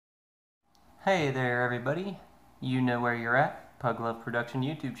Hey there, everybody. You know where you're at, Pug Love Production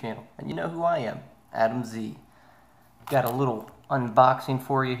YouTube channel, and you know who I am, Adam Z. Got a little unboxing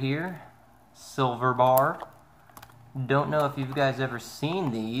for you here. Silver bar. Don't know if you guys ever seen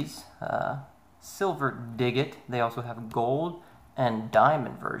these. Silver Dig-It. They also have gold and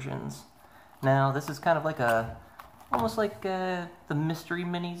diamond versions. Now, this is kind of like almost like the mystery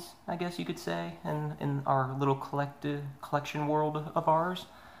minis, I guess you could say, in our little collection world of ours.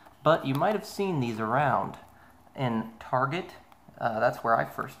 But you might have seen these around in Target. That's where I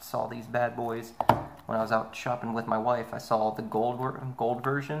first saw these bad boys. When I was out shopping with my wife, I saw the gold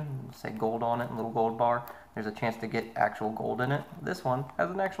version, say gold on it, a little gold bar. There's a chance to get actual gold in it. This one has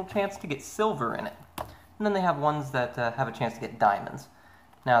an actual chance to get silver in it. And then they have ones that have a chance to get diamonds.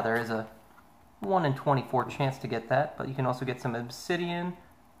 Now there is a 1 in 24 chance to get that, but you can also get some obsidian,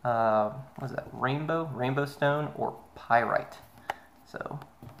 what is that, rainbow stone, or pyrite. So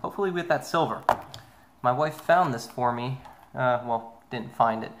hopefully we get that silver. My wife found this for me. Well, didn't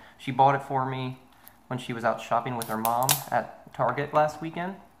find it. She bought it for me when she was out shopping with her mom at Target last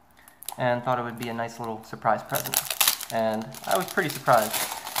weekend, and thought it would be a nice little surprise present. And I was pretty surprised.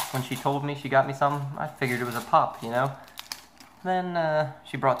 When she told me she got me something, I figured it was a pop, you know? Then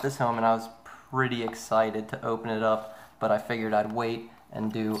she brought this home and I was pretty excited to open it up, but I figured I'd wait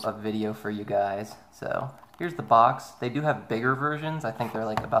and do a video for you guys. So here's the box. They do have bigger versions. I think they're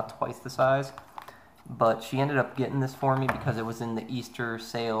like about twice the size. But she ended up getting this for me because it was in the Easter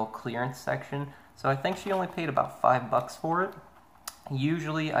sale clearance section. So I think she only paid about $5 for it.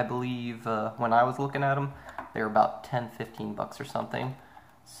 Usually, I believe, when I was looking at them, they were about $10-15 or something.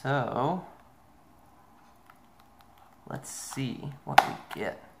 So let's see what we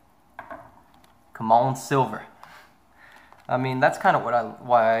get. Come on, silver. I mean, that's kind of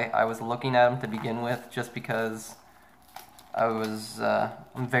why I was looking at them to begin with, just because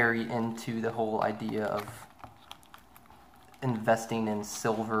I'm very into the whole idea of investing in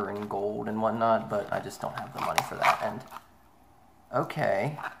silver and gold and whatnot, but I just don't have the money for that. And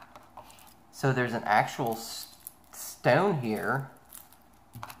okay, so there's an actual stone here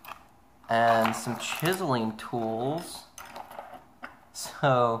and some chiseling tools.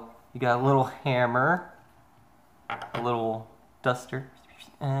 So you got a little hammer, a little duster,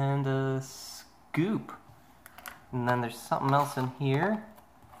 and a scoop. And then there's something else in here,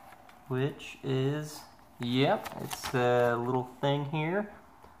 which is, yep, it's a little thing here.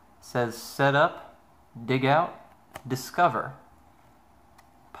 It says set up, dig out, discover.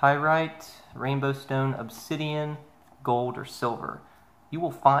 Pyrite, rainbow stone, obsidian, gold, or silver. You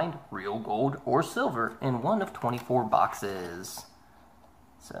will find real gold or silver in one of 24 boxes.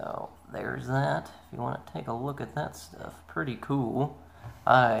 So there's that. If you want to take a look at that stuff, pretty cool.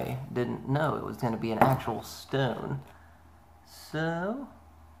 I didn't know it was going to be an actual stone. So,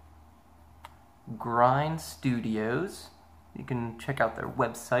 Grind Studios. You can check out their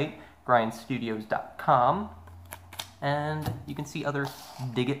website, grindstudios.com, and you can see other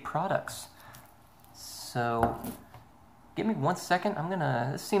Dig-It products. So, give me 1 second.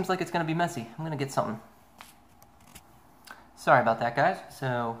 This seems like it's gonna be messy. I'm gonna get something. Sorry about that, guys.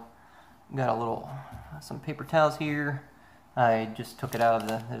 So, got some paper towels here. I just took it out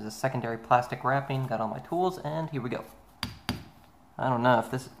of there's a secondary plastic wrapping, got all my tools, and here we go. I don't know if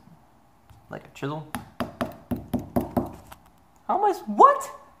this is like a chisel.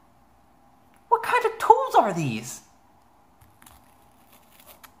 What? What kind of tools are these?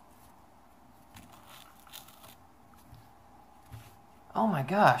 Oh my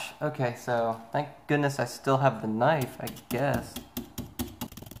gosh. Okay, so thank goodness I still have the knife, I guess.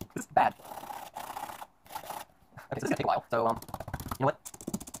 This is bad. Okay, so this is gonna take a while, so, you know what?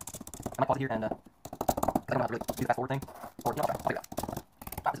 I might pause it here and, 'cause I don't know how to really do the fast forward thing. Or, no, I'll take that.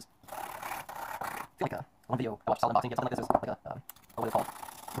 Wow, this is, I feel like, one video I watched Solid Unboxing, get something like this, is like what is it called?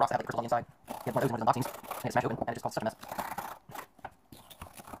 The rocks that have like crystals on the inside. He had one of those in one of his unboxings, and it smashed open, and it just caused such a mess.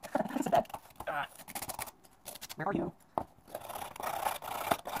 This is bad. Where are you?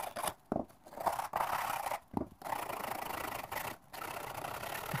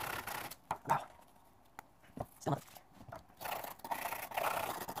 Wow. Still nothing.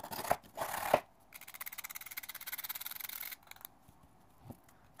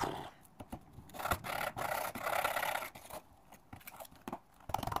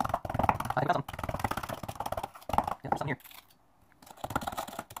 I got some. Yeah, there's some here.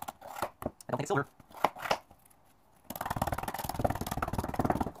 I don't think it's silver.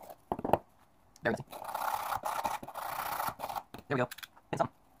 Very messy. There we go. Hit some.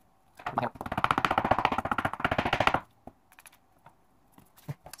 Where's my hammer?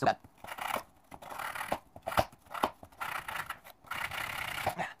 So bad.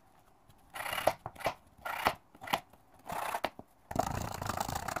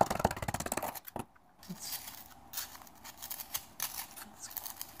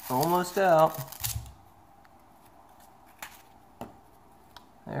 Almost out.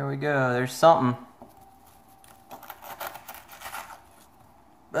 There we go. There's something.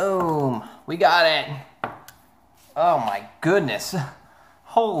 Boom. We got it. Oh my goodness.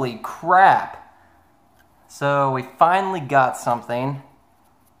 Holy crap. So we finally got something.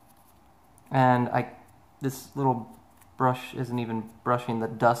 And this little brush isn't even brushing the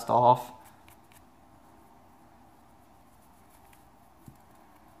dust off.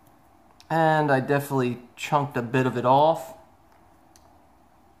 And I definitely chunked a bit of it off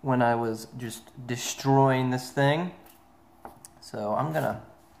when I was just destroying this thing. So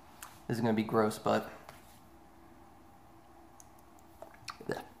this is gonna be gross, but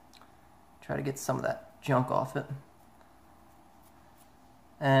try to get some of that junk off it.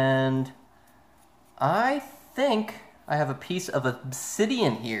 And I think I have a piece of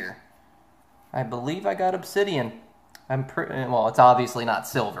obsidian here. I believe I got obsidian. Well, it's obviously not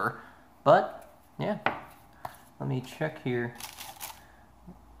silver, but yeah. Let me check here.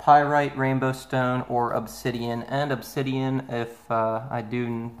 Pyrite, rainbow stone, or obsidian. And obsidian, if I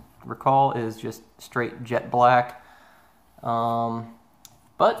do recall, is just straight jet black. But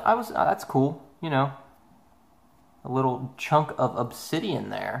that's cool, you know. A little chunk of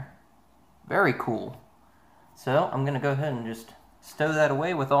obsidian there. Very cool. So I'm gonna go ahead and just stow that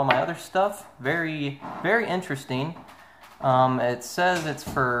away with all my other stuff. Very, very interesting. It says it's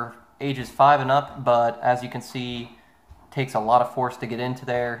for ages 5 and up, but as you can see, it takes a lot of force to get into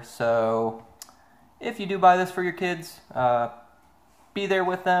there. So if you do buy this for your kids, be there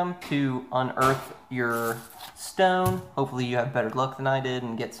with them to unearth your stone. Hopefully you have better luck than I did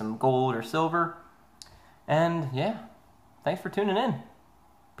and get some gold or silver. And yeah, thanks for tuning in.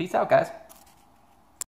 Peace out, guys.